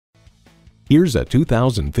Here's a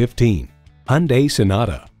 2015 Hyundai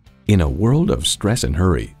Sonata. In a world of stress and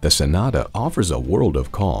hurry, the Sonata offers a world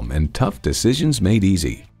of calm and tough decisions made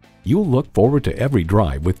easy. You'll look forward to every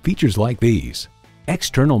drive with features like these: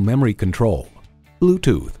 external memory control,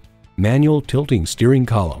 Bluetooth, manual tilting steering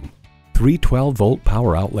column, 3 12-volt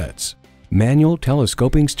power outlets, manual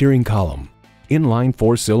telescoping steering column, inline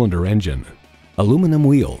 4-cylinder engine, aluminum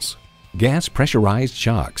wheels, gas pressurized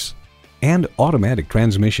shocks, and automatic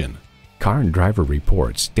transmission. Car and Driver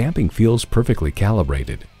reports damping feels perfectly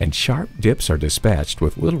calibrated and sharp dips are dispatched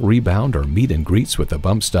with little rebound or meet and greets with the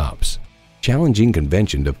bump stops. Challenging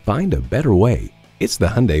convention to find a better way. It's the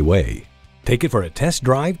Hyundai way. Take it for a test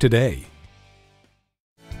drive today.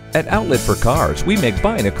 At Outlet for Cars, we make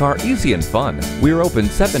buying a car easy and fun. We're open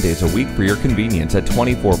 7 days a week for your convenience at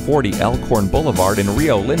 2440 Elkhorn Boulevard in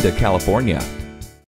Rio Linda, California.